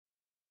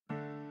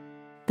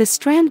The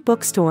Strand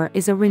Bookstore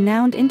is a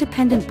renowned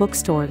independent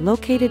bookstore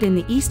located in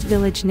the East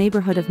Village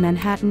neighborhood of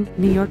Manhattan,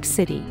 New York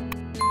City.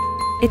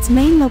 Its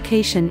main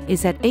location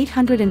is at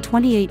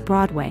 828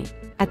 Broadway,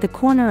 at the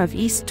corner of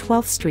East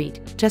 12th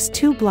Street, just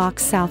 2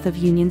 blocks south of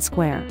Union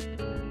Square.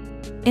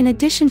 In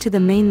addition to the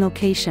main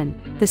location,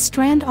 the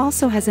Strand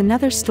also has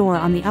another store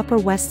on the Upper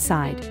West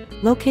Side,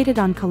 located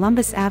on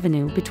Columbus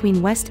Avenue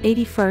between West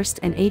 81st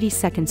and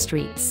 82nd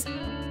Streets.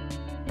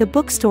 The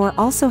bookstore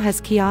also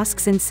has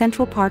kiosks in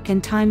Central Park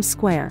and Times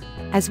Square,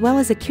 as well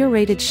as a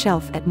curated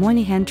shelf at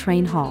Moynihan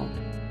Train Hall.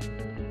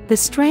 The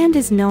Strand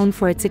is known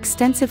for its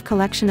extensive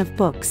collection of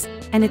books,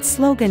 and its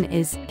slogan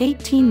is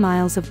 18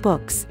 Miles of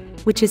Books,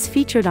 which is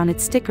featured on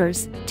its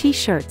stickers,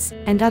 t-shirts,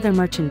 and other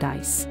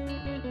merchandise.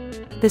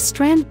 The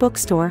Strand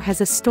Bookstore has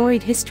a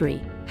storied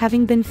history,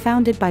 having been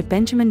founded by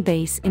Benjamin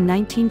Bass in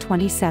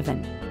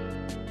 1927.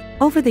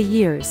 Over the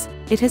years,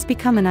 it has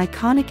become an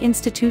iconic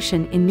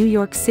institution in New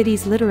York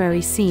City's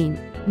literary scene,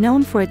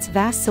 known for its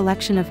vast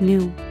selection of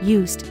new,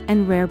 used,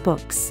 and rare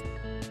books.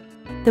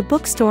 The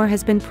bookstore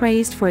has been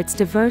praised for its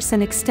diverse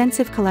and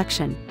extensive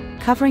collection,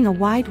 covering a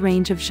wide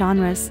range of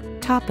genres,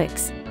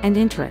 topics, and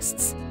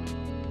interests.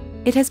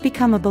 It has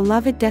become a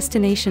beloved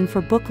destination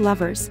for book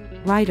lovers,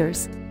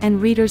 writers,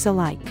 and readers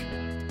alike.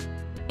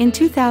 In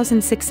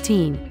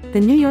 2016, the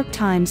New York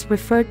Times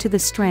referred to the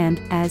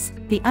Strand as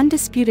the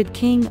undisputed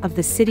king of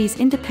the city's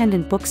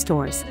independent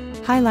bookstores,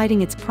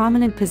 highlighting its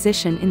prominent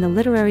position in the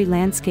literary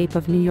landscape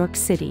of New York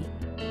City.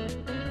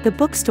 The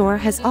bookstore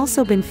has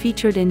also been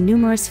featured in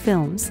numerous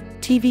films,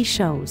 TV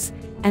shows,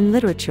 and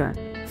literature,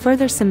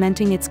 further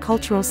cementing its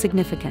cultural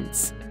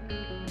significance.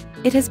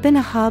 It has been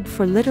a hub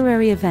for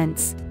literary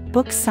events,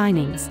 book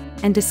signings,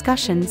 and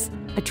discussions,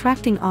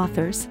 attracting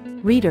authors,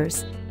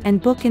 readers, and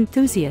book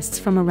enthusiasts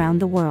from around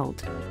the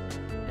world.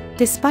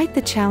 Despite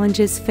the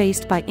challenges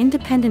faced by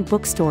independent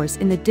bookstores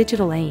in the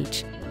digital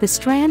age, the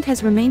Strand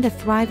has remained a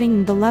thriving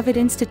and beloved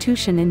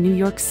institution in New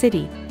York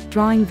City,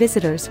 drawing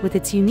visitors with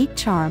its unique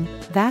charm,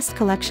 vast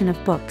collection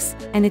of books,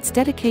 and its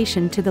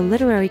dedication to the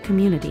literary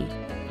community.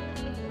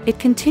 It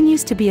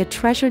continues to be a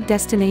treasured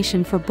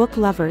destination for book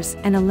lovers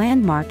and a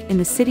landmark in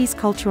the city's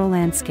cultural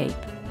landscape.